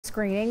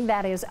Screening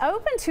that is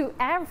open to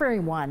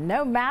everyone,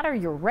 no matter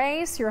your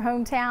race, your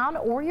hometown,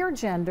 or your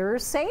gender.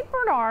 St.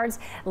 Bernard's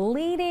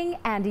Leading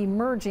and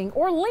Emerging,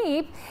 or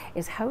LEAP,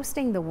 is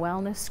hosting the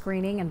wellness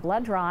screening and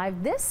blood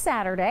drive this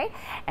Saturday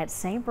at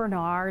St.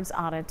 Bernard's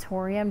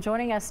Auditorium.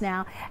 Joining us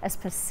now is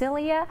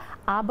Pasilia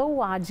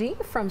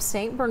Abawaji from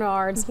St.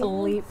 Bernard's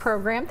LEAP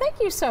program.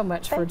 Thank you so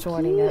much for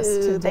joining us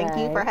today. Thank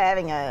you for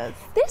having us.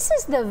 This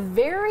is the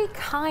very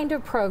kind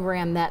of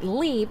program that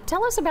LEAP,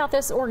 tell us about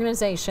this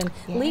organization,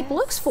 LEAP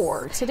looks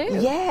for to do.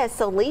 Yes,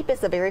 so LEAP is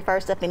the very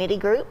first affinity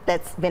group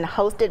that's been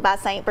hosted by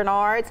St.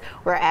 Bernard's.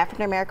 We're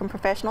African American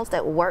professionals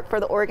that work for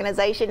the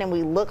organization, and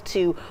we look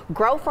to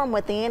grow from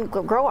within,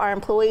 grow our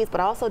employees, but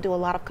also do a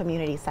lot of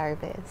community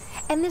service.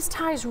 And this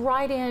ties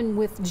right in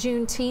with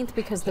Juneteenth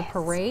because the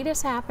parade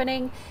is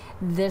happening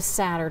this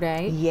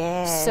Saturday.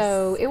 Yes.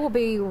 So it will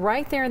be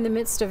right there in the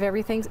midst of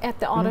everything at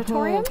the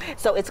auditorium.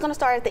 So it's going to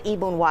start at the E.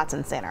 Boone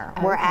Watson Center.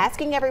 Okay. We're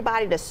asking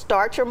everybody to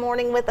start your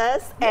morning with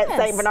us at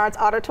St. Bernard's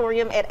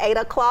Auditorium at 8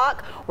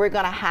 o'clock. We're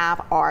going to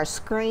have our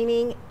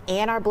screening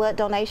and our blood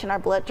donation, our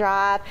blood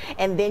drive,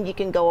 and then you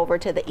can go over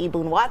to the E.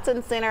 Boone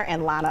Watson Center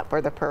and line up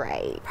for the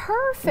parade.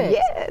 Perfect.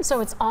 Yes.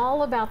 So it's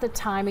all about the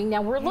timing.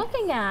 Now we're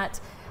looking at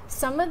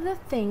some of the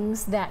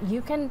things that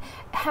you can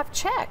have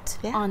checked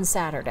on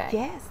Saturday.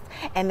 Yes,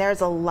 and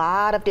there's a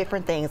lot of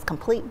different things,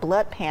 complete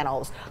blood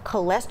panels,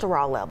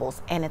 cholesterol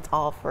levels, and it's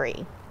all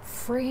free.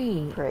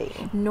 Free.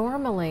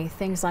 Normally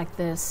things like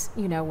this,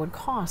 you know, would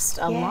cost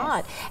a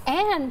lot.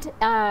 And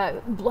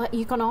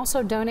you can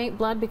also donate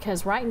blood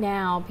because right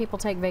now people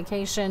take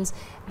vacations,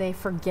 they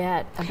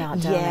forget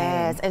about donating.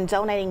 Yes, and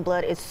donating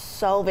blood is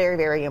so very,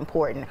 very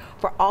important.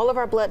 For all of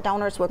our blood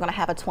donors, we're going to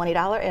have a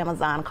 $20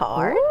 Amazon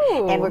card.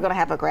 Ooh. And we're going to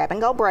have a grab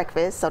and go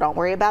breakfast, so don't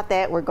worry about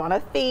that. We're going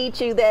to feed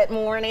you that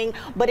morning,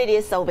 but it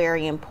is so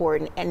very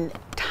important. And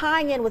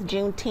tying in with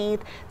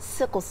Juneteenth,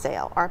 sickle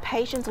cell, our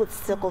patients with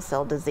sickle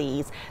cell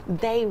disease,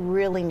 they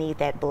really need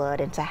that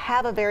blood, and to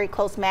have a very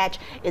close match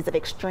is of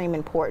extreme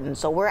importance.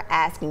 So we're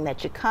asking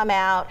that you come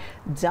out,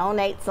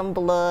 donate some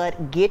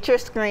blood, get your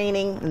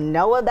screening,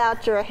 know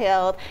about your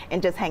health,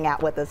 and just hang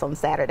out with us on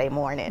Saturday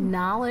morning.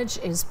 Knowledge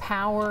is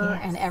power,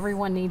 and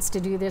everyone needs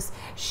to do this.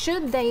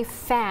 Should they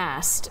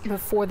fast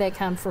before they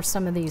come for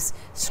some of these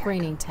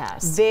screening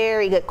tests?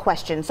 Very good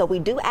question. So we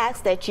do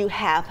ask that you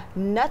have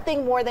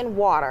nothing more than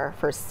water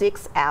for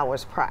 6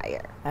 hours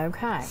prior.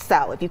 Okay.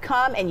 So if you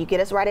come and you get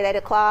us right at 8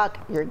 o'clock,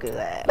 you're good.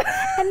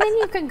 And then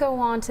you can go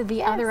on to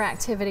the other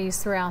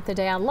activities throughout the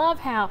day. I love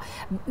how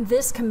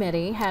this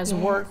committee has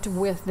worked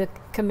with the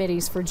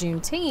committees for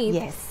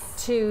Juneteenth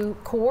to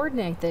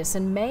coordinate this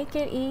and make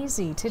it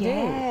easy to do.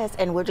 Yes,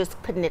 and we're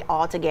just putting it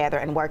all together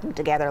and working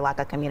together like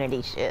a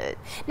community should.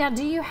 Now,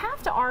 do you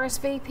have to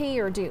RSVP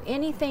or do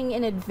anything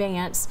in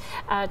advance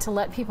to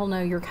let people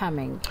know you're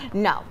coming?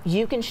 No,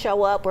 you can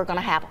show up. We're going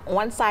to have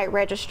on-site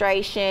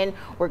registration.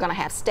 We're going to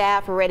have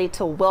staff ready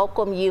to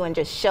welcome you and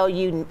just show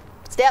you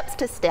steps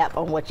to step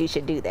on what you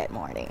should do that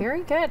morning.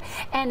 Very good.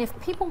 And if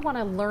people want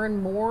to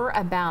learn more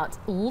about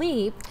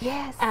LEAP,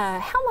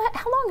 how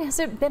long has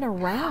it been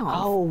around?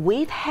 Oh,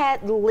 we've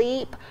had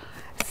LEAP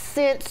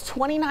since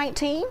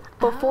 2019,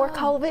 before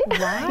COVID.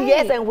 Right.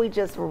 Yes, and we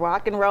just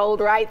rock and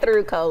rolled right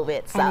through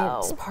COVID. So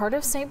and it's part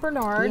of St.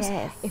 Bernard's.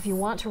 Yes. If you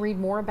want to read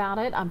more about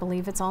it, I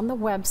believe it's on the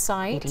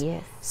website. It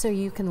is. So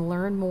you can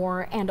learn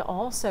more and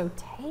also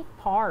take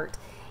part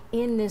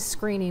in this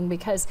screening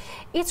because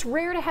it's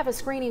rare to have a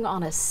screening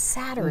on a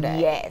Saturday.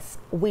 Yes,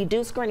 we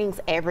do screenings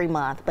every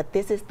month, but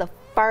this is the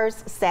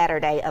first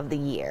Saturday of the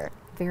year.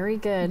 Very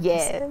good.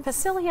 Yes.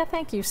 Pasilia,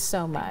 thank you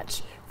so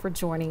much for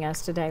joining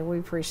us today. We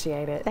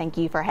appreciate it. Thank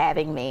you for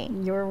having me.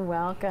 You're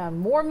welcome.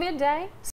 More Midday.